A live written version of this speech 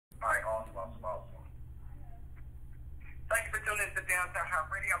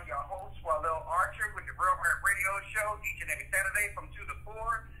Radio. I'm your host, Walil Archer, with the Real Rap Radio Show each and every Saturday from 2 to 4.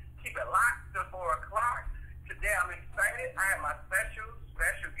 Keep it locked till 4 o'clock. Today I'm excited. I have my special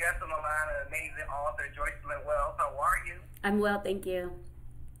guest on the line, an amazing author, Joycelyn. How are you? I'm well, thank you.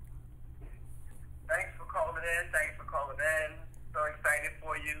 Thanks for calling in. So excited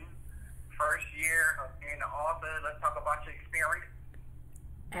for you. First year of being an author. Let's talk about your experience.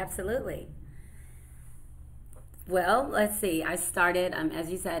 Absolutely. Well, let's see. I started, as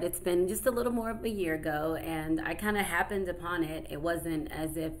you said, it's been just a little more of a year ago, and I kind of happened upon it. It wasn't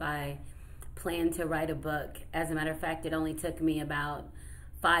as if I planned to write a book. As a matter of fact, it only took me about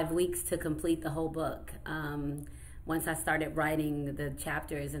 5 weeks to complete the whole book. Once I started writing, the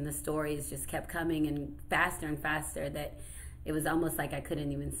chapters and the stories just kept coming and faster that it was almost like I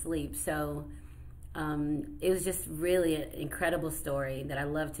couldn't even sleep. So it was just really an incredible story that I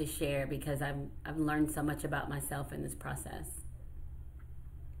love to share because I've learned so much about myself in this process.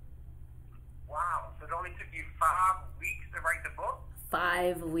 Wow, so it only took you 5 weeks to write the book?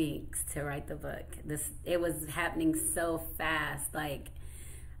 5 weeks to write the book. It was happening so fast. Like,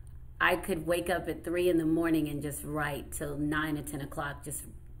 I could wake up at 3 in the morning and just write till 9 or 10 o'clock.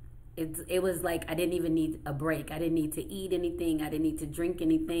 It was like I didn't even need a break. I didn't need to eat anything. I didn't need to drink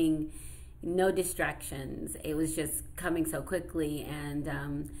anything. No distractions. It was just coming so quickly, and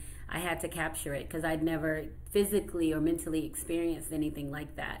I had to capture it because I'd never physically or mentally experienced anything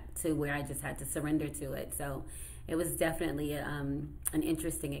like that to where I just had to surrender to it. So it was definitely an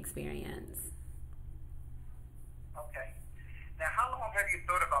interesting experience. Okay. Now, how long have you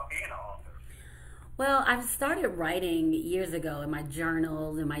thought about being an author? Well, I've started writing years ago in my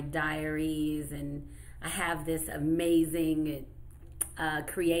journals and my diaries, and I have this amazing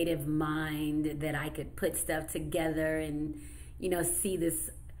creative mind that I could put stuff together and, see this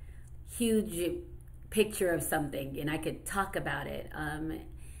huge picture of something, and I could talk about it.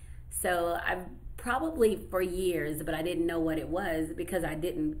 So I've probably for years, but I didn't know what it was because I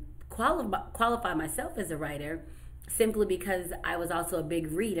didn't qualify myself as a writer, simply because I was also a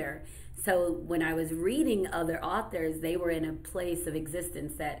big reader. So when I was reading other authors, they were in a place of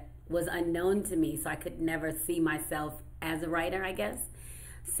existence that was unknown to me, so I could never see myself as a writer, I guess.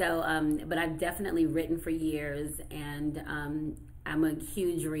 So, but I've definitely written for years, and I'm a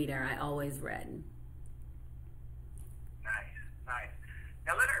huge reader. I always read. Nice.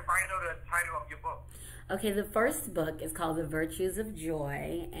 Now let everybody know the title of your book. Okay, the first book is called The Virtues of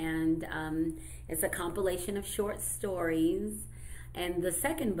Joy, and it's a compilation of short stories. And the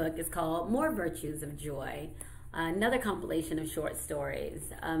second book is called More Virtues of Joy, another compilation of short stories.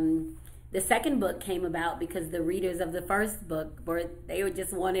 The second book came about because the readers of the first book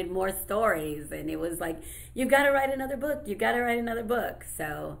just wanted more stories, and it was like, you've got to write another book. You've got to write another book.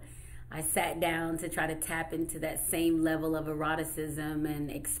 So I sat down to try to tap into that same level of eroticism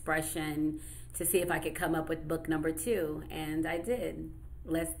and expression to see if I could come up with book number 2, and I did,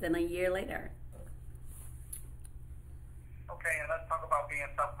 less than a year later. Okay, and let's talk about being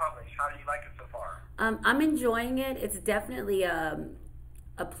self-published. How do you like it so far? I'm enjoying it. It's definitely a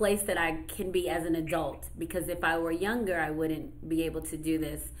place that I can be as an adult, because if I were younger, I wouldn't be able to do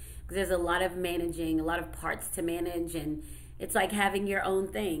this, because there's a lot of managing, a lot of parts to manage, and it's like having your own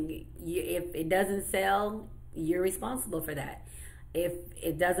thing. If it doesn't sell, you're responsible for that. If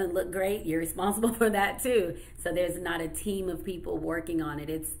it doesn't look great, you're responsible for that too. So there's not a team of people working on it.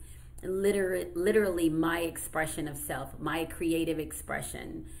 It's literally my expression of self, my creative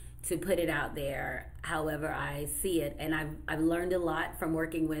expression, to put it out there however I see it. And I've learned a lot from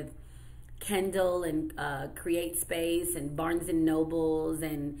working with Kindle and Create Space and Barnes and Nobles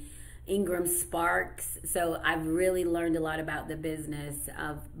and Ingram Sparks. So I've really learned a lot about the business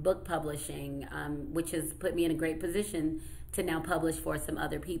of book publishing, which has put me in a great position to now publish for some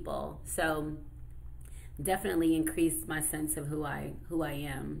other people. So definitely increased my sense of who I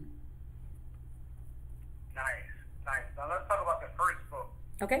am. Nice. Now let's talk about the first book.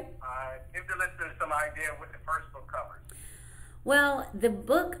 Okay. Give the listeners some idea what the first book covers. Well,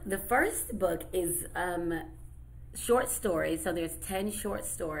 the first book is short stories. So there's 10 short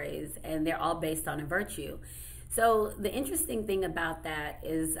stories, and they're all based on a virtue. So the interesting thing about that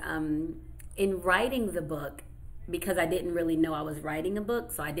is in writing the book, because I didn't really know I was writing a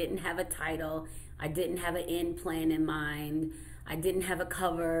book, so I didn't have a title, I didn't have an end plan in mind, I didn't have a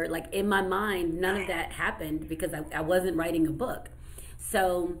cover. Like, in my mind, none of that happened because I wasn't writing a book.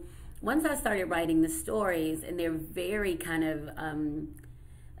 So once I started writing the stories, and they're very kind of,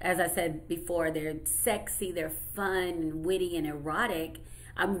 as I said before, they're sexy, they're fun and witty and erotic.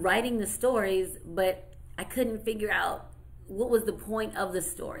 I'm writing the stories, but I couldn't figure out what was the point of the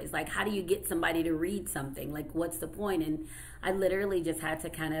stories? Like, how do you get somebody to read something? Like, what's the point? And I literally just had to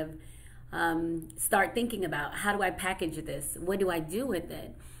kind of start thinking about, how do I package this? What do I do with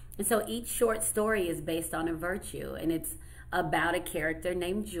it? And so each short story is based on a virtue, and it's about a character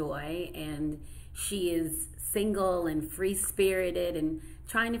named Joy, and she is single and free-spirited and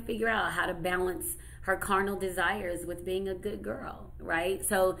trying to figure out how to balance her carnal desires with being a good girl, right?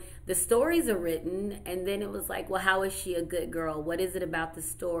 So the stories are written, and then it was like, well, how is she a good girl? What is it about the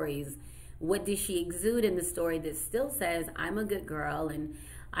stories? What does she exude in the story that still says, I'm a good girl, and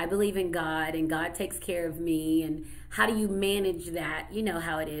I believe in God, and God takes care of me? And how do you manage that? You know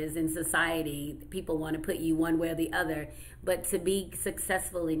how it is in society. People want to put you one way or the other. But to be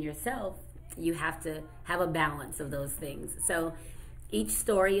successful in yourself, you have to have a balance of those things. So each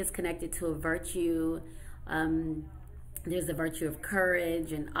story is connected to a virtue. There's a virtue of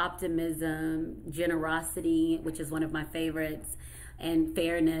courage and optimism, generosity, which is one of my favorites, and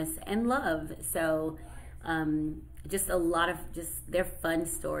fairness and love. So just a lot of, they're fun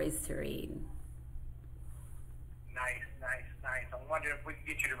stories to read. Nice. I wonder if we could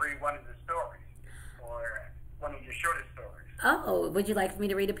get you to read one of the stories, or one of your shortest stories. Oh, would you like for me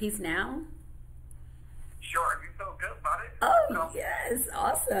to read a piece now? Sure, you feel good about it. Oh, yes,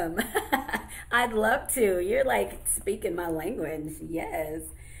 awesome. I'd love to. You're like speaking my language. Yes.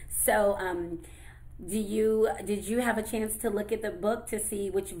 So, did you have a chance to look at the book to see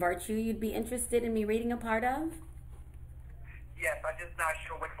which virtue you'd be interested in me reading a part of? Yes, I'm just not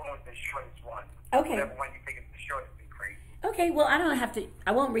sure which one was the shortest one. Okay. Whatever one you think is the shortest, be great. Okay, well,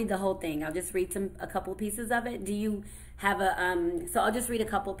 I won't read the whole thing. I'll just read a couple pieces of it. Do you have so I'll just read a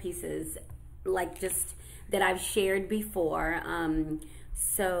couple pieces, like just that I've shared before. I'll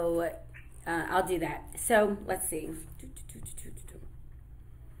do that. So let's see.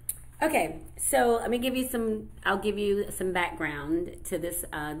 Okay, so let me give you I'll give you some background to this.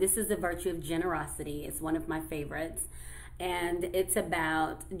 This is the virtue of generosity. It's one of my favorites. And it's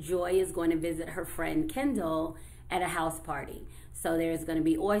about Joy is going to visit her friend Kendall at a house party. So there's going to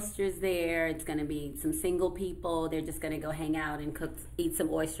be oysters there. It's going to be some single people. They're just going to go hang out and eat some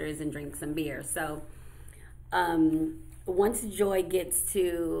oysters and drink some beer. So once Joy gets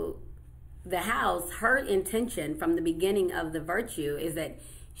to the house, her intention from the beginning of the virtue is that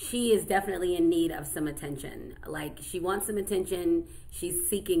she is definitely in need of some attention. Like, she wants some attention. She's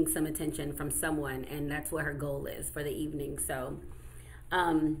seeking some attention from someone, and that's what her goal is for the evening. So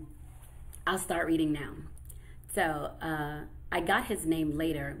I'll start reading now. So I got his name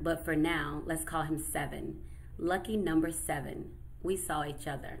later, but for now, let's call him 7. Lucky number 7. We saw each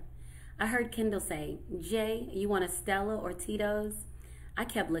other. I heard Kendall say, Jay, you want a Stella or Tito's? I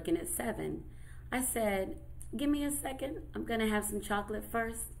kept looking at 7. I said, give me a second. I'm going to have some chocolate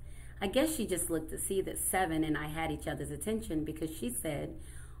first. I guess she just looked to see that 7 and I had each other's attention, because she said,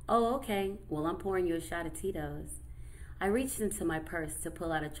 oh, okay, well, I'm pouring you a shot of Tito's. I reached into my purse to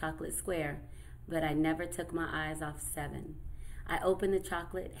pull out a chocolate square, but I never took my eyes off 7. I opened the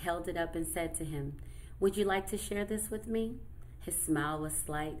chocolate, held it up, and said to him, would you like to share this with me? His smile was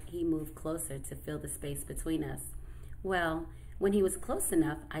slight. He moved closer to fill the space between us. Well, when he was close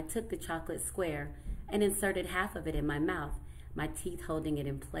enough, I took the chocolate square and inserted half of it in my mouth, my teeth holding it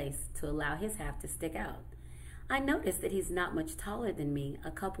in place to allow his half to stick out. I noticed that he's not much taller than me,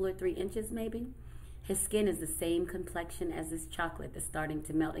 a couple or 3 inches maybe. His skin is the same complexion as this chocolate that's starting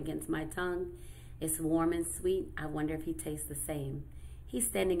to melt against my tongue. It's warm and sweet. I wonder if he tastes the same. He's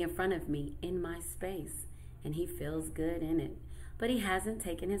standing in front of me in my space, and he feels good in it. But he hasn't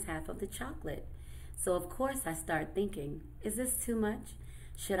taken his half of the chocolate. So of course I start thinking, is this too much?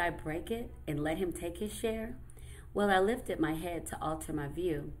 Should I break it and let him take his share? Well, I lifted my head to alter my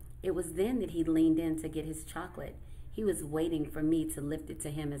view. It was then that he leaned in to get his chocolate. He was waiting for me to lift it to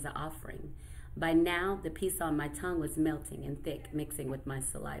him as an offering. By now, the piece on my tongue was melting and thick, mixing with my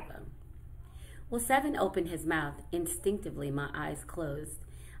saliva. Well, 7 opened his mouth. Instinctively, my eyes closed.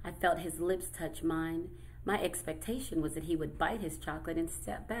 I felt his lips touch mine. My expectation was that he would bite his chocolate and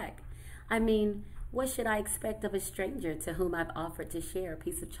step back. I mean, what should I expect of a stranger to whom I've offered to share a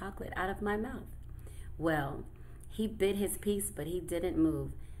piece of chocolate out of my mouth? Well, he bit his piece, but he didn't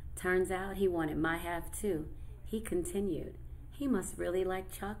move. Turns out he wanted my half too. He continued. He must really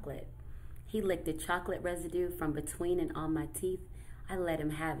like chocolate. He licked the chocolate residue from between and on my teeth. I let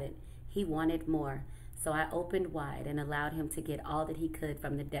him have it. He wanted more, so I opened wide and allowed him to get all that he could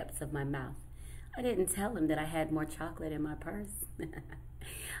from the depths of my mouth. I didn't tell him that I had more chocolate in my purse.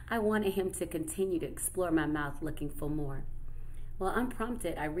 I wanted him to continue to explore my mouth looking for more. Well,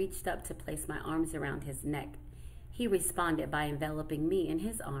 unprompted, I reached up to place my arms around his neck. He responded by enveloping me in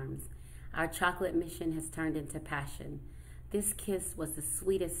his arms. Our chocolate mission has turned into passion. This kiss was the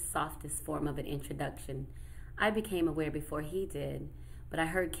sweetest, softest form of an introduction. I became aware before he did, but I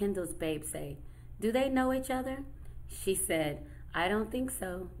heard Kendall's babe say, "Do they know each other?" She said, "I don't think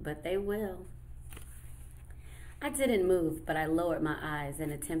so, but they will." I didn't move, but I lowered my eyes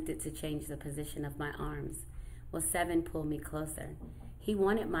and attempted to change the position of my arms. Well, Seven pulled me closer. He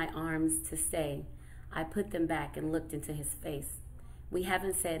wanted my arms to stay. I put them back and looked into his face. We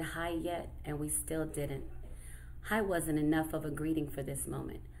haven't said hi yet, and we still didn't. Hi wasn't enough of a greeting for this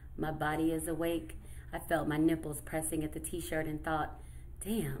moment. My body is awake. I felt my nipples pressing at the t-shirt and thought,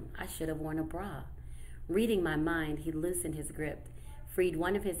 damn, I should have worn a bra. Reading my mind, he loosened his grip, freed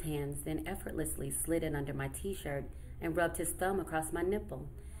one of his hands, then effortlessly slid it under my t-shirt and rubbed his thumb across my nipple.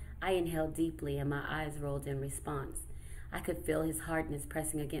 I inhaled deeply and my eyes rolled in response. I could feel his hardness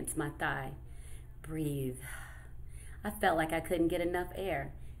pressing against my thigh. Breathe. I felt like I couldn't get enough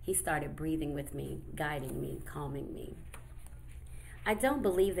air. He started breathing with me, guiding me, calming me. I don't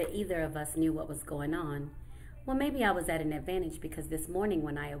believe that either of us knew what was going on. Well, maybe I was at an advantage because this morning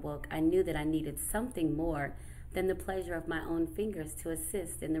when I awoke, I knew that I needed something more than the pleasure of my own fingers to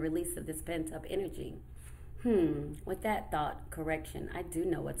assist in the release of this pent-up energy. With that thought, correction, I do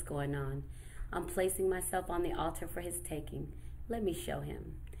know what's going on. I'm placing myself on the altar for his taking. Let me show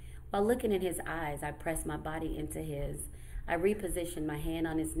him. While looking in his eyes, I pressed my body into his. I repositioned my hand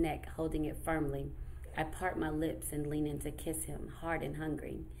on his neck, holding it firmly. I part my lips and lean in to kiss him, hard and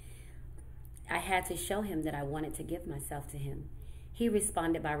hungry. I had to show him that I wanted to give myself to him. He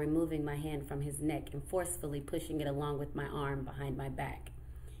responded by removing my hand from his neck and forcefully pushing it along with my arm behind my back.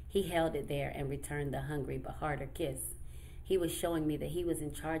 He held it there and returned the hungry but harder kiss. He was showing me that he was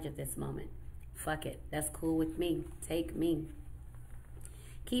in charge of this moment. Fuck it, that's cool with me. Take me.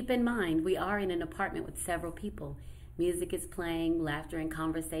 Keep in mind, we are in an apartment with several people. Music is playing, laughter and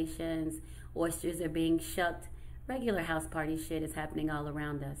conversations, oysters are being shucked. Regular house party shit is happening all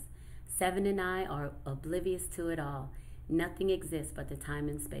around us. Seven and I are oblivious to it all. Nothing exists but the time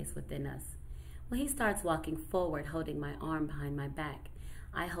and space within us. Well, he starts walking forward, holding my arm behind my back.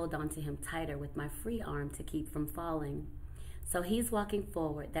 I hold on to him tighter with my free arm to keep from falling. So he's walking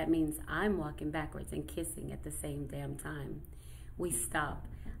forward. That means I'm walking backwards and kissing at the same damn time. We stop.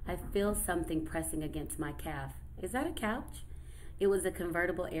 I feel something pressing against my calf. Is that a couch? It was a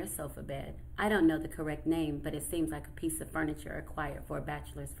convertible air sofa bed. I don't know the correct name, but it seems like a piece of furniture acquired for a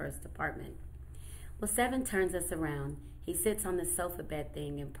bachelor's first apartment. Well, Seven turns us around. He sits on the sofa bed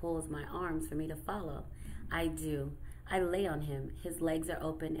thing and pulls my arms for me to follow. I do. I lay on him. His legs are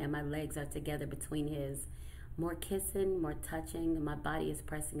open and my legs are together between his. More kissing, more touching, and my body is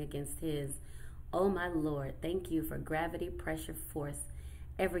pressing against his. Oh my Lord, thank you for gravity, pressure, force,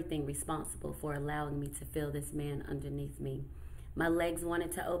 everything responsible for allowing me to feel this man underneath me. My legs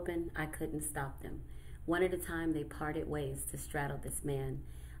wanted to open. I couldn't stop them. One at a time, they parted ways to straddle this man.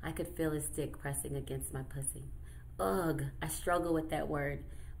 I could feel his dick pressing against my pussy. Ugh, I struggle with that word,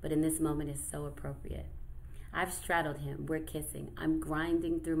 but in this moment it's so appropriate. I've straddled him. We're kissing. I'm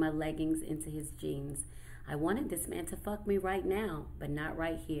grinding through my leggings into his jeans. I wanted this man to fuck me right now, but not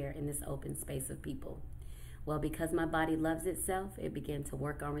right here in this open space of people. Well, because my body loves itself, it began to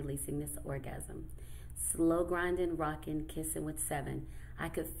work on releasing this orgasm. Slow grinding, rocking, kissing with Seven. I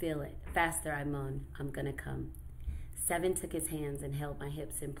could feel it. Faster, I moaned. I'm gonna come. Seven took his hands and held my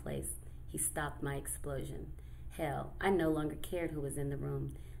hips in place. He stopped my explosion. Hell, I no longer cared who was in the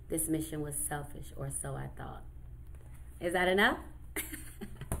room. This mission was selfish, or so I thought. Is that enough? Yeah,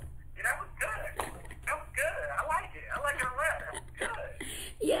 that was good. That was good. I like it. I like it a lot. That was good.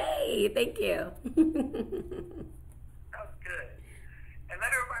 Yay, thank you. That was good. And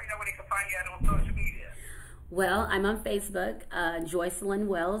let everybody know where they can find you at on social media. Well, I'm on Facebook, Joycelyn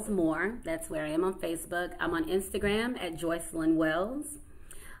Wells Moore. That's where I am on Facebook. I'm on Instagram at Joycelyn Wells.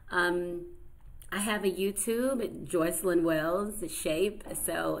 I have a YouTube, Joycelyn Wells, Shape.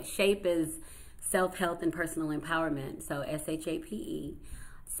 So Shape is self-health and personal empowerment. So SHAPE.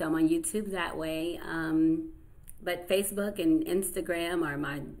 So I'm on YouTube that way. But Facebook and Instagram are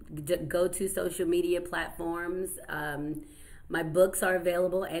my go-to social media platforms. My books are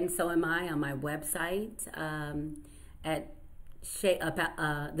available, and so am I, on my website at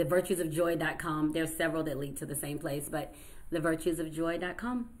thevirtuesofjoy.com. There's several that lead to the same place, but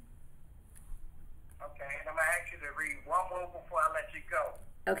thevirtuesofjoy.com. Okay, and I'm going to ask you to read one more before I let you go.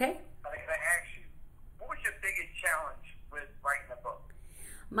 Okay. I'm going to ask you, what was your biggest challenge with writing the book?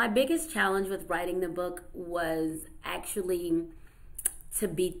 My biggest challenge with writing the book was actually to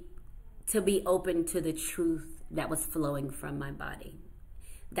be open to the truth that was flowing from my body.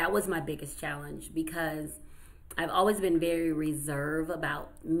 That was my biggest challenge, because I've always been very reserved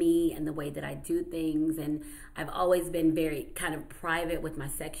about me and the way that I do things. And I've always been very kind of private with my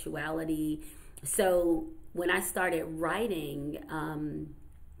sexuality. So when I started writing,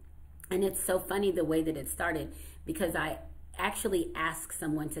 and it's so funny the way that it started, because I actually asked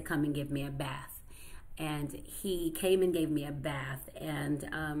someone to come and give me a bath. And he came and gave me a bath.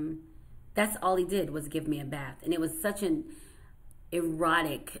 And that's all he did, was give me a bath. And it was such an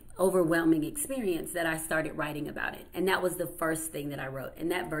erotic, overwhelming experience that I started writing about it. And that was the first thing that I wrote.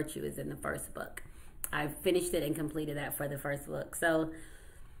 And that virtue is in the first book. I finished it and completed that for the first book. So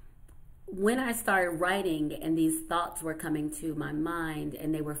when I started writing and these thoughts were coming to my mind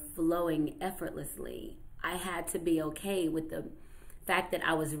and they were flowing effortlessly, I had to be okay with the fact that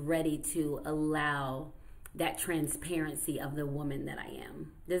I was ready to allow that transparency of the woman that I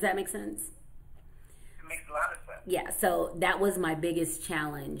am. Does that make sense? It makes a lot of sense. Yeah, so that was my biggest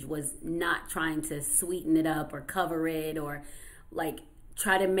challenge, was not trying to sweeten it up or cover it or like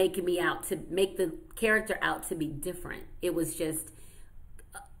try to make the character out to be different. It was just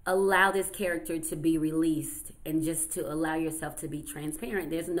allow this character to be released and just to allow yourself to be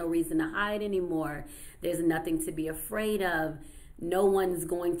transparent. There's no reason to hide anymore. There's nothing to be afraid of. No one's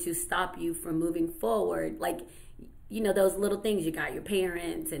going to stop you from moving forward. Like, you know, those little things. You got your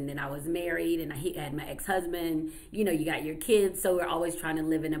parents, and then I was married, and I had my ex-husband. You know, you got your kids, so we're always trying to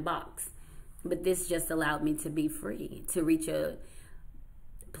live in a box. But this just allowed me to be free, to reach a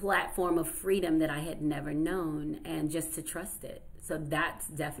platform of freedom that I had never known, and just to trust it. So that's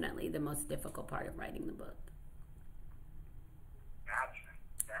definitely the most difficult part of writing the book.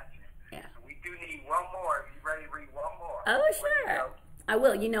 Gotcha. Yeah. So we do need one more. If you're ready to read one more. Oh, sure. I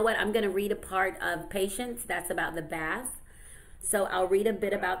will. You know what? I'm going to read a part of Patience. That's about the bath. So I'll read a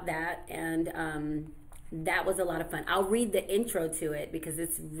bit about that. And that was a lot of fun. I'll read the intro to it because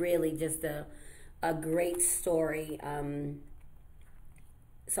it's really just a great story.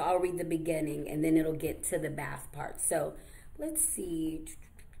 So I'll read the beginning and then it'll get to the bath part. So let's see.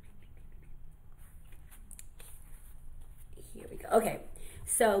 Here we go. Okay.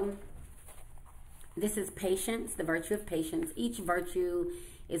 So this is patience, the virtue of patience. Each virtue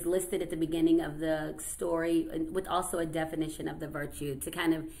is listed at the beginning of the story with also a definition of the virtue to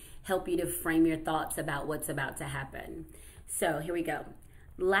kind of help you to frame your thoughts about what's about to happen. So here we go.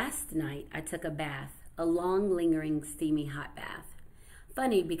 Last night I took a bath, a long, lingering, steamy hot bath.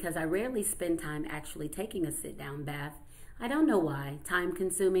 Funny because I rarely spend time actually taking a sit-down bath. I don't know why.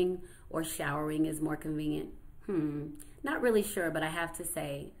 Time-consuming or showering is more convenient. Not really sure, but I have to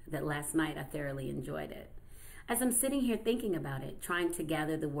say that last night I thoroughly enjoyed it. As I'm sitting here thinking about it, trying to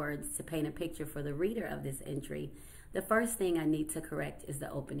gather the words to paint a picture for the reader of this entry, the first thing I need to correct is the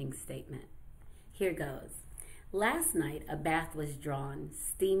opening statement. Here goes. Last night a bath was drawn,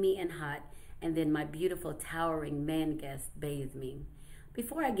 steamy and hot, and then my beautiful towering man guest bathed me.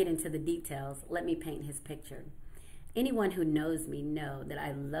 Before I get into the details, let me paint his picture. Anyone who knows me know that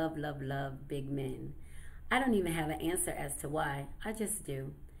I love, love, love big men. I don't even have an answer as to why. I just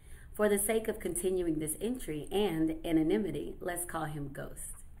do. For the sake of continuing this entry and anonymity, let's call him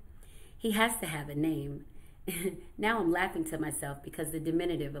Ghost. He has to have a name. Now I'm laughing to myself because the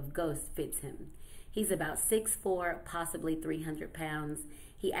diminutive of Ghost fits him. He's about 6'4", possibly 300 pounds.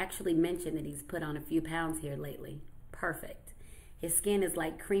 He actually mentioned that he's put on a few pounds here lately. Perfect. His skin is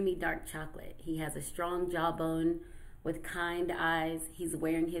like creamy dark chocolate. He has a strong jawbone with kind eyes. He's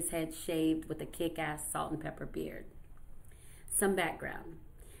wearing his head shaved with a kick-ass salt and pepper beard. Some background.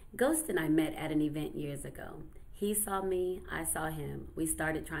 Ghost and I met at an event years ago. He saw me, I saw him. We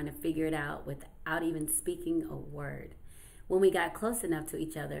started trying to figure it out without even speaking a word. When we got close enough to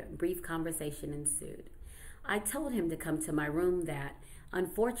each other, brief conversation ensued. I told him to come to my room that,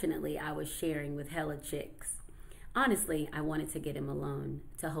 unfortunately, I was sharing with hella chicks. Honestly, I wanted to get him alone,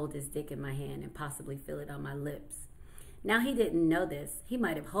 to hold his dick in my hand and possibly feel it on my lips. Now, he didn't know this. He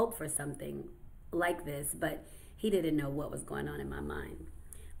might have hoped for something like this, but he didn't know what was going on in my mind.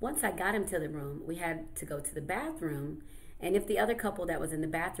 Once I got him to the room, we had to go to the bathroom, and if the other couple that was in the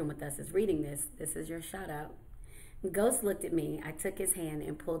bathroom with us is reading this, this is your shout out. Ghost looked at me. I took his hand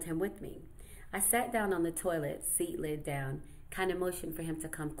and pulled him with me. I sat down on the toilet, seat lid down, kind of motioned for him to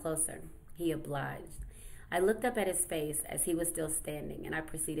come closer. He obliged. I looked up at his face as he was still standing, and I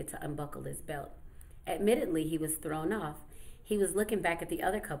proceeded to unbuckle his belt. Admittedly, he was thrown off. He was looking back at the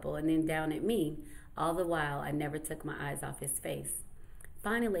other couple and then down at me. All the while, I never took my eyes off his face.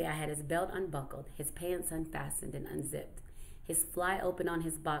 Finally, I had his belt unbuckled, his pants unfastened and unzipped, his fly open on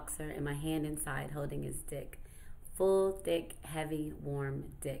his boxer, and my hand inside holding his dick. Full, thick, heavy, warm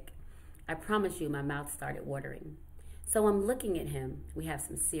dick. I promise you my mouth started watering. So I'm looking at him. We have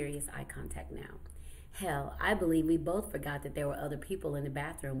some serious eye contact now. Hell, I believe we both forgot that there were other people in the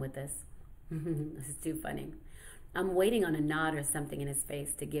bathroom with us. This is too funny. I'm waiting on a nod or something in his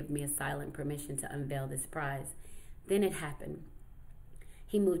face to give me a silent permission to unveil this prize. Then it happened.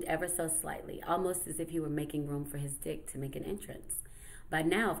 He moved ever so slightly, almost as if he were making room for his dick to make an entrance. By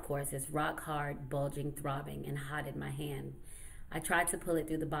now, of course, it's rock hard, bulging, throbbing, and hot in my hand. I tried to pull it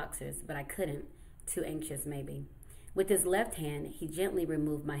through the boxers, but I couldn't. Too anxious, maybe. With his left hand, he gently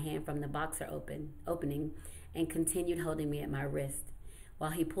removed my hand from the boxer opening and continued holding me at my wrist.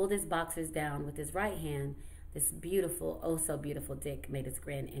 While he pulled his boxers down with his right hand, this beautiful, oh so beautiful dick made its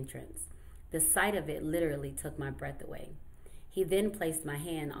grand entrance. The sight of it literally took my breath away. He then placed my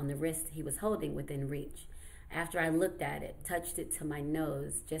hand on the wrist he was holding within reach. After I looked at it, touched it to my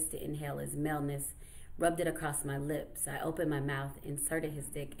nose just to inhale his maleness, rubbed it across my lips, I opened my mouth, inserted his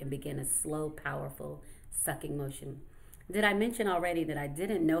dick, and began a slow, powerful sucking motion. Did I mention already that I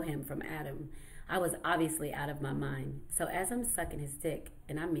didn't know him from Adam? I was obviously out of my mind. So as I'm sucking his dick,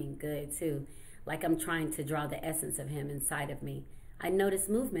 and I mean good too, like I'm trying to draw the essence of him inside of me, I noticed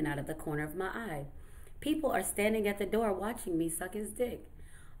movement out of the corner of my eye. People are standing at the door watching me suck his dick.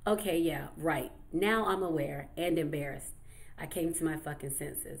 Okay, yeah, right. Now I'm aware and embarrassed. I came to my fucking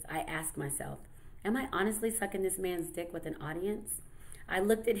senses. I asked myself, am I honestly sucking this man's dick with an audience? I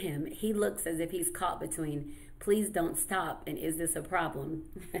looked at him. He looks as if he's caught between please don't stop and is this a problem?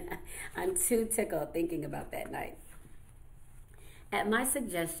 I'm too tickled thinking about that night. At my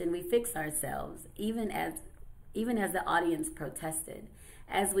suggestion, we fixed ourselves, even as the audience protested.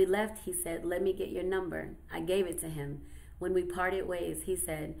 As we left, he said, let me get your number. I gave it to him. When we parted ways, he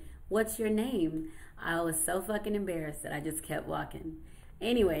said, what's your name? I was so fucking embarrassed that I just kept walking.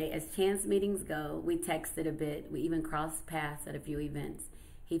 Anyway, as chance meetings go, we texted a bit. We even crossed paths at a few events.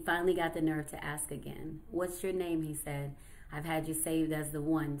 He finally got the nerve to ask again. What's your name, he said. I've had you saved as the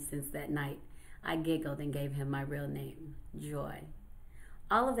one since that night. I giggled and gave him my real name, Joy.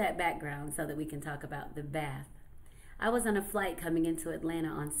 All of that background so that we can talk about the bath. I was on a flight coming into Atlanta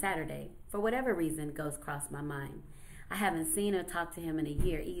on Saturday. For whatever reason, ghosts crossed my mind. I haven't seen or talked to him in a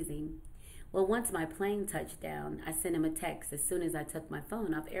year, easy. Well, once my plane touched down, I sent him a text as soon as I took my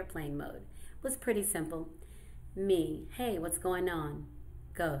phone off airplane mode. It was pretty simple. Me, hey, what's going on?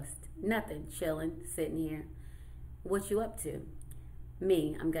 Ghost, nothing, chilling, sitting here. What you up to?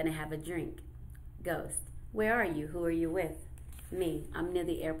 Me, I'm gonna have a drink. Ghost, where are you? Who are you with? Me, I'm near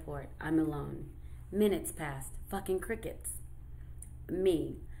the airport. I'm alone. Minutes passed. Fucking crickets.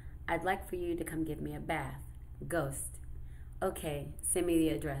 Me, I'd like for you to come give me a bath. Ghost, okay, send me the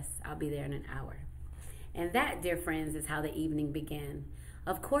address. I'll be there in an hour. And that, dear friends, is how the evening began.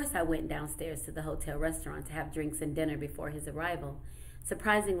 Of course, I went downstairs to the hotel restaurant to have drinks and dinner before his arrival.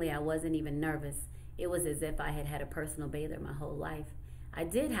 Surprisingly, I wasn't even nervous. It was as if I had had a personal bather my whole life. I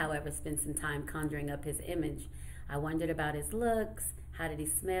did, however, spend some time conjuring up his image. I wondered about his looks, how did he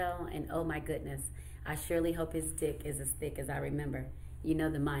smell, and oh my goodness, I surely hope his dick is as thick as I remember. You know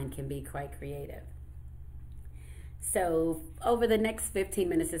the mind can be quite creative. So over the next 15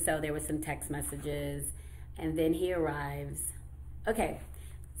 minutes or so, there were some text messages, and then he arrives. Okay,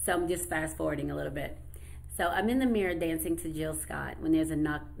 so I'm just fast forwarding a little bit. So I'm in the mirror dancing to Jill Scott when there's a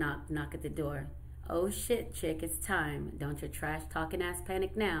knock, knock, knock at the door. Oh shit, chick, it's time. Don't your trash talking ass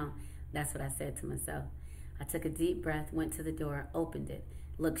panic now. That's what I said to myself. I took a deep breath, went to the door, opened it,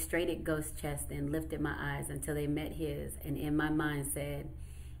 looked straight at Ghost's chest, and lifted my eyes until they met his, and in my mind said,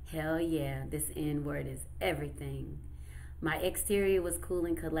 hell yeah, this N-word is everything. My exterior was cool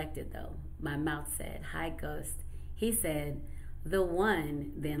and collected though. My mouth said, hi Ghost. He said, the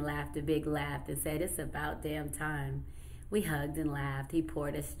one, then laughed a big laugh and said, it's about damn time. We hugged and laughed. He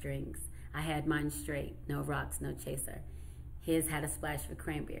poured us drinks. I had mine straight, no rocks, no chaser. His had a splash of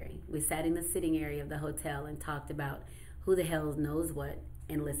cranberry. We sat in the sitting area of the hotel and talked about who the hell knows what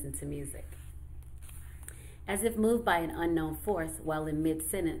and listened to music. As if moved by an unknown force while in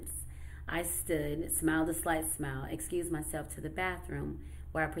mid-sentence, I stood, smiled a slight smile, excused myself to the bathroom,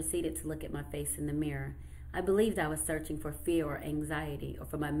 where I proceeded to look at my face in the mirror. I believed I was searching for fear or anxiety, or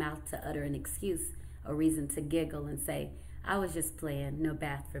for my mouth to utter an excuse or reason to giggle and say, I was just playing, no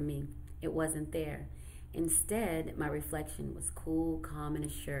bath for me. It wasn't there. Instead, my reflection was cool, calm, and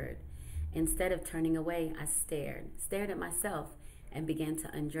assured. Instead of turning away, I stared at myself, and began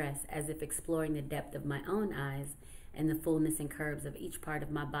to undress, as if exploring the depth of my own eyes and the fullness and curves of each part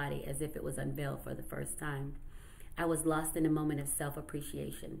of my body as if it was unveiled for the first time. I was lost in a moment of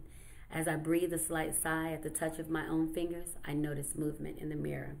self-appreciation. As I breathed a slight sigh at the touch of my own fingers, I noticed movement in the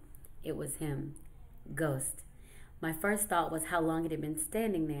mirror. It was him, Ghost. My first thought was how long it had been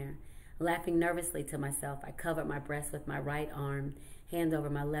standing there. Laughing nervously to myself, I covered my breast with my right arm, hand over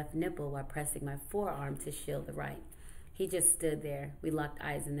my left nipple while pressing my forearm to shield the right. He just stood there. We locked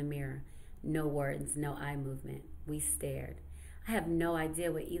eyes in the mirror. No words, no eye movement. We stared. I have no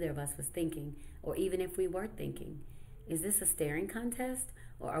idea what either of us was thinking, or even if we were thinking. Is this a staring contest,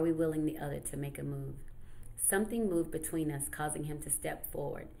 or are we willing the other to make a move? Something moved between us, causing him to step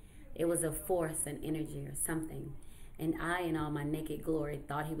forward. It was a force, an energy, or something. And I, in all my naked glory,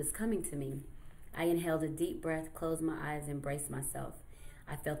 thought he was coming to me. I inhaled a deep breath, closed my eyes, and braced myself.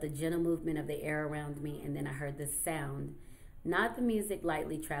 I felt the gentle movement of the air around me, and then I heard the sound, not the music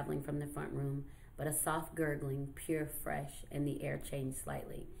lightly traveling from the front room, but a soft gurgling, pure, fresh, and the air changed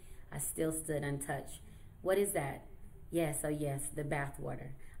slightly. I still stood untouched. What is that? Yes, oh yes, the bath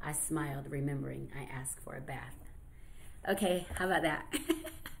water. I smiled, remembering I asked for a bath. Okay, how about that?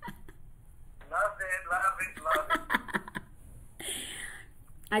 Love it, love it, love it.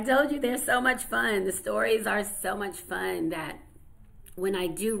 I told you they're so much fun. The stories are so much fun that when I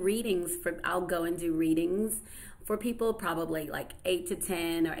do readings, I'll go and do readings for people, probably like 8 to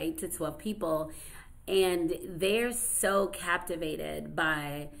 10 or 8 to 12 people, and they're so captivated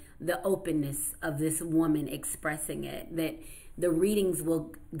by the openness of this woman expressing it that the readings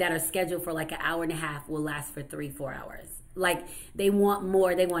that are scheduled for like an hour and a half will last for 3-4 hours. Like, they want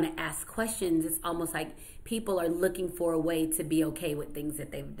more, they want to ask questions. It's almost like people are looking for a way to be okay with things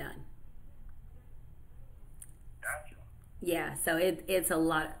that they've done. Gotcha. Yeah, so it's a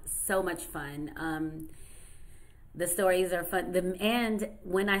lot, so much fun. The stories are fun. And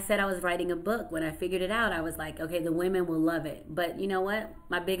when I said I was writing a book, when I figured it out, I was like, okay, the women will love it. But you know what?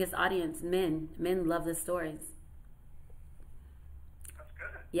 My biggest audience, men. Men love the stories. That's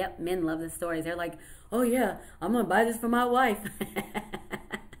good. Yep, men love the stories. They're like, oh yeah, I'm going to buy this for my wife.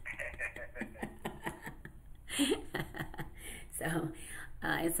 So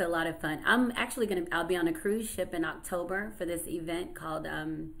it's a lot of fun. I'll be on a cruise ship in October for this event called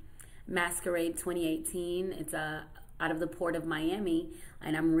Masquerade 2018. It's out of the port of Miami,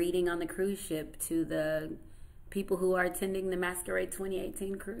 and I'm reading on the cruise ship to the people who are attending the Masquerade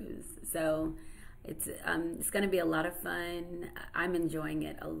 2018 cruise. So it's going to be a lot of fun. I'm enjoying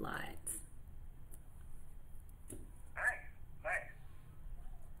it a lot. Nice.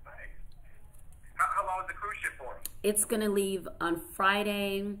 How long is the cruise ship for? It's going to leave on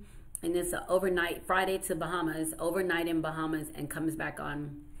Friday, and it's overnight, Friday to Bahamas, overnight in Bahamas, and comes back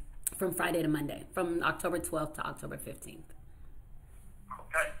on from Friday to Monday, from October 12th to October 15th.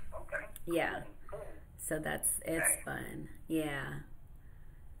 Okay. Yeah. Cool. So it's fun. Yeah.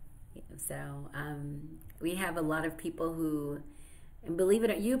 So we have a lot of people who, and believe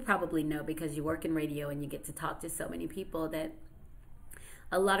it or you probably know because you work in radio and you get to talk to so many people, that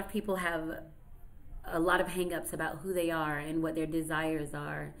a lot of people have a lot of hang-ups about who they are and what their desires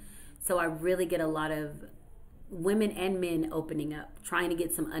are. So I really get a lot of women and men opening up, trying to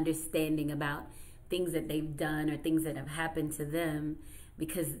get some understanding about things that they've done or things that have happened to them,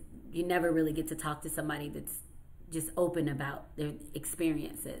 because you never really get to talk to somebody that's just open about their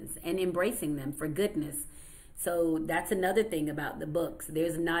experiences and embracing them for goodness. So that's another thing about the books.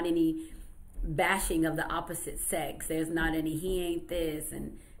 There's not any bashing of the opposite sex. There's not any he ain't this,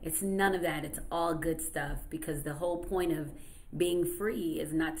 and it's none of that. It's all good stuff, because the whole point of being free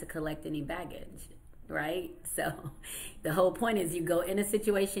is not to collect any baggage, right? So the whole point is you go in a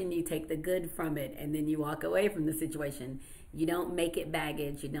situation, you take the good from it, and then you walk away from the situation. You don't make it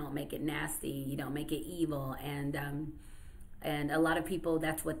baggage, you don't make it nasty, you don't make it evil. And a lot of people,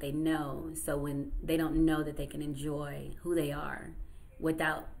 that's what they know. So when they don't know that they can enjoy who they are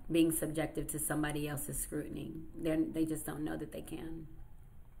without being subjective to somebody else's scrutiny, they just don't know that they can.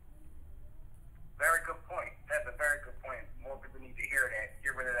 Very good point. That's a very good point. More people need to hear that.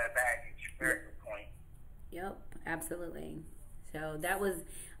 Get rid of that baggage. Very good point. Yep, absolutely. So that was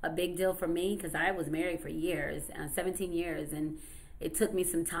a big deal for me, because I was married for years, 17 years, and it took me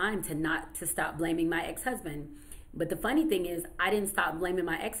some time to stop blaming my ex-husband. But the funny thing is, I didn't stop blaming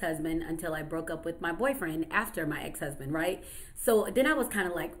my ex-husband until I broke up with my boyfriend after my ex-husband, right? So then I was kind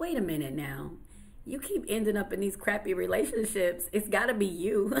of like, wait a minute now. You keep ending up in these crappy relationships. It's got to be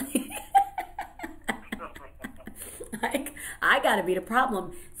you. Like, I got to be the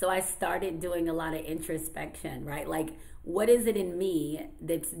problem. So I started doing a lot of introspection, right? Like, what is it in me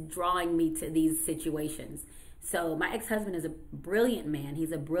that's drawing me to these situations? So my ex-husband is a brilliant man.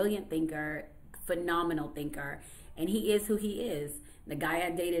 He's a brilliant thinker, phenomenal thinker, and he is who he is. The guy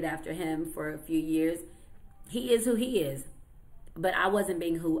I dated after him for a few years, he is who he is. But I wasn't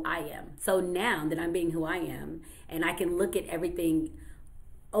being who I am. So now that I'm being who I am, and I can look at everything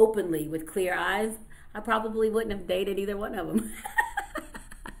openly with clear eyes, I probably wouldn't have dated either one of them.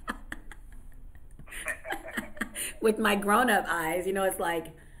 with my grown-up eyes, you know, it's like,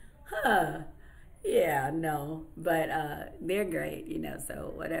 huh, yeah, no, but they're great, you know,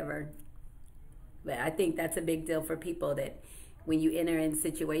 so whatever. But I think that's a big deal for people, that when you enter in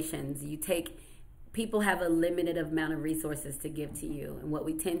situations, people have a limited amount of resources to give to you. And what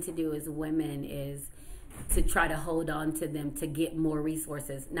we tend to do as women is to try to hold on to them to get more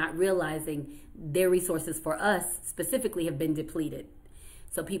resources, not realizing their resources for us specifically have been depleted.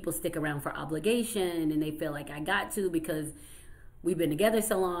 So people stick around for obligation, and they feel like I got to because we've been together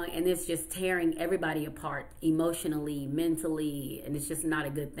so long, and it's just tearing everybody apart emotionally, mentally, and it's just not a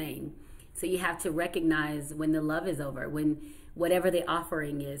good thing. So you have to recognize when the love is over, when whatever the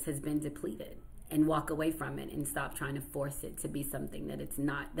offering is has been depleted, and walk away from it and stop trying to force it to be something that it's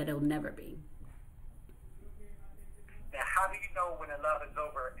not, that it'll never be. Now, how do you know when the love is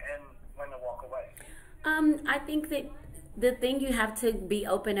over and when to walk away? I think that the thing, you have to be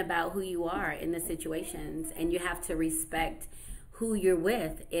open about who you are in the situations, and you have to respect who you're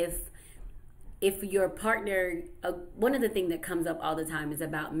with. If your partner, one of the things that comes up all the time is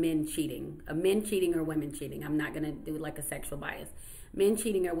about men cheating or women cheating. I'm not going to do like a sexual bias. Men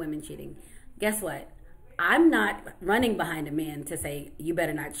cheating or women cheating. Guess what? I'm not running behind a man to say, you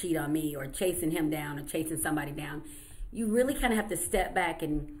better not cheat on me, or chasing him down or chasing somebody down. You really kind of have to step back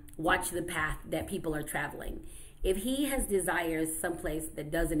and watch the path that people are traveling. If he has desires someplace that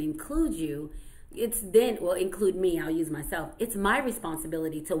doesn't include you, include me, I'll use myself. It's my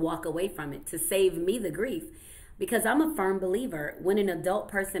responsibility to walk away from it, to save me the grief. Because I'm a firm believer, when an adult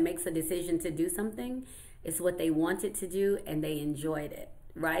person makes a decision to do something, it's what they wanted to do and they enjoyed it,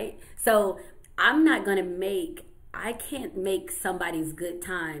 right? So I can't make somebody's good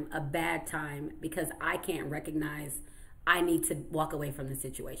time a bad time because I can't recognize I need to walk away from the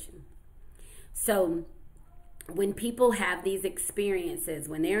situation. So when people have these experiences,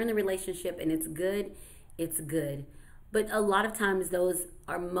 when they're in the relationship and it's good, it's good. But a lot of times those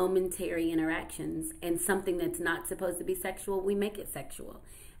are momentary interactions, and something that's not supposed to be sexual, we make it sexual.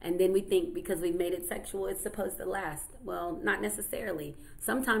 And then we think because we've made it sexual, it's supposed to last. Well, not necessarily.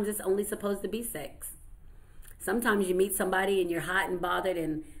 Sometimes it's only supposed to be sex. Sometimes you meet somebody and you're hot and bothered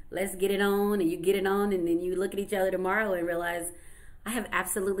and let's get it on, and you get it on, and then you look at each other tomorrow and realize, I have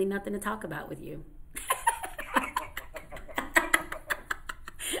absolutely nothing to talk about with you.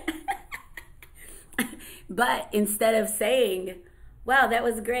 But instead of saying, wow, that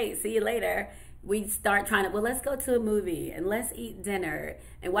was great, see you later, we start trying to, well, let's go to a movie and let's eat dinner,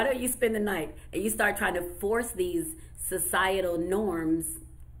 and why don't you spend the night? And you start trying to force these societal norms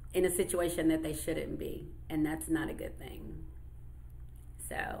in a situation that they shouldn't be, and that's not a good thing.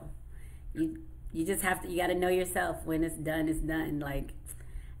 So you just have to, you got to know yourself. When it's done, like,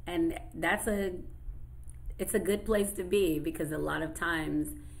 and it's a good place to be, because a lot of times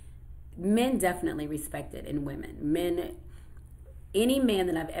men definitely respect it in women. Any man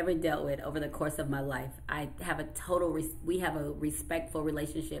that I've ever dealt with over the course of my life, I have we have a respectful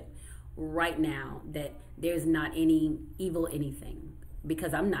relationship right now, that there's not any evil anything,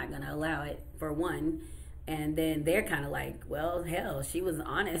 because I'm not going to allow it, for one. And then they're kind of like, well, hell, she was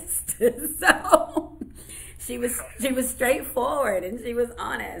honest. So she was straightforward and she was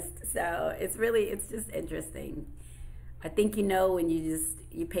honest. So it's just interesting. I think, when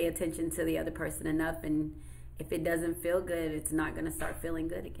you pay attention to the other person enough, and if it doesn't feel good, it's not going to start feeling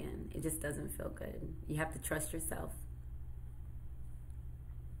good again. It just doesn't feel good. You have to trust yourself.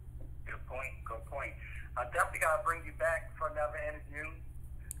 Good point. I definitely got to bring you back for another interview.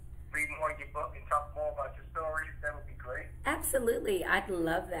 Read more of your book and talk more about your stories. That would be great. Absolutely. I'd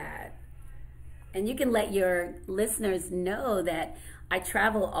love that. And you can let your listeners know that I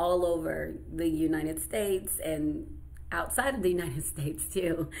travel all over the United States and outside of the United States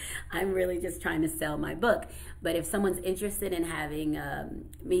too. I'm really just trying to sell my book. But if someone's interested in having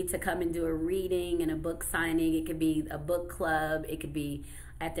me to come and do a reading and a book signing, it could be a book club, it could be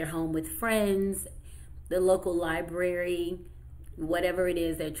at their home with friends, the local library, whatever it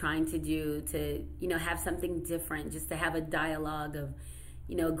is they're trying to do to, have something different, just to have a dialogue of,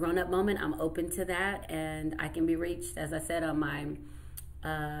 a grown-up moment, I'm open to that. And I can be reached, as I said, on my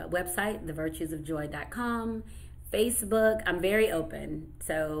website, thevirtuesofjoy.com, Facebook. I'm very open.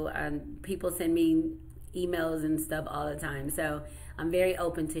 So people send me emails and stuff all the time. So I'm very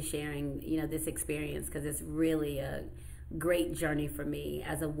open to sharing, this experience, because it's really a great journey for me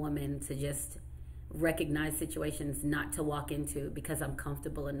as a woman to just recognize situations not to walk into, because I'm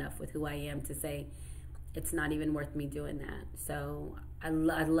comfortable enough with who I am to say it's not even worth me doing that. So I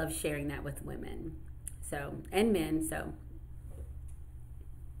love sharing that with women, and men. So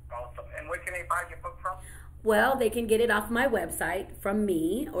awesome. And where can they buy your book from? Well, they can get it off my website from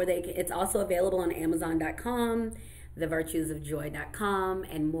me, or it's also available on Amazon.com, thevirtuesofjoy.com,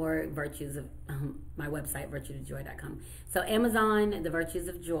 and more virtues of my website, virtuesofjoy.com. So Amazon, The Virtues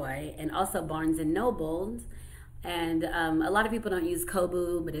of Joy, and also Barnes and Noble. And a lot of people don't use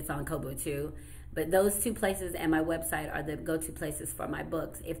Kobo, but it's on Kobo too. But those two places and my website are the go-to places for my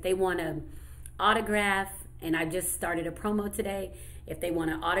books. If they want to autograph, and I just started a promo today, if they want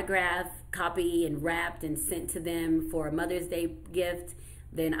to autograph, copy, and wrapped and sent to them for a Mother's Day gift,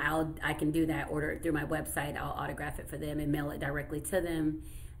 then I can do that. Order it through my website. I'll autograph it for them and mail it directly to them.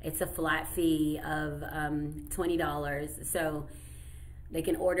 It's a flat fee of $20. So they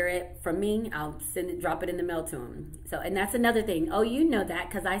can order it from me. I'll drop it in the mail to them. So, and that's another thing. Oh, you know that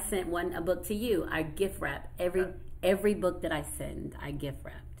because I sent a book to you. I gift wrap every book that I send. I gift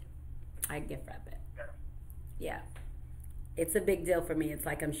wrap it. Yeah, it's a big deal for me. It's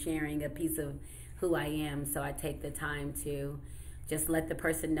like I'm sharing a piece of who I am. So I take the time to just let the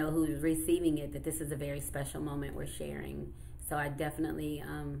person know who's receiving it that this is a very special moment we're sharing. So I definitely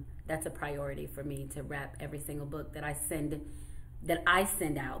that's a priority for me to wrap every single book that I send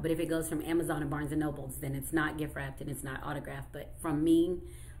out. But if it goes from Amazon and Barnes and Nobles, then it's not gift wrapped and it's not autographed. But from me,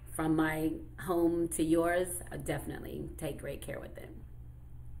 from my home to yours, I definitely take great care with it.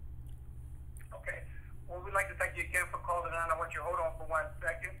 Okay. Well, we'd like to thank you again for calling in. I want you to hold on for 1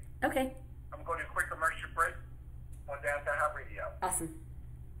 second. Okay. I'm going to a quick commercial break on Downtown Hot Radio. Awesome.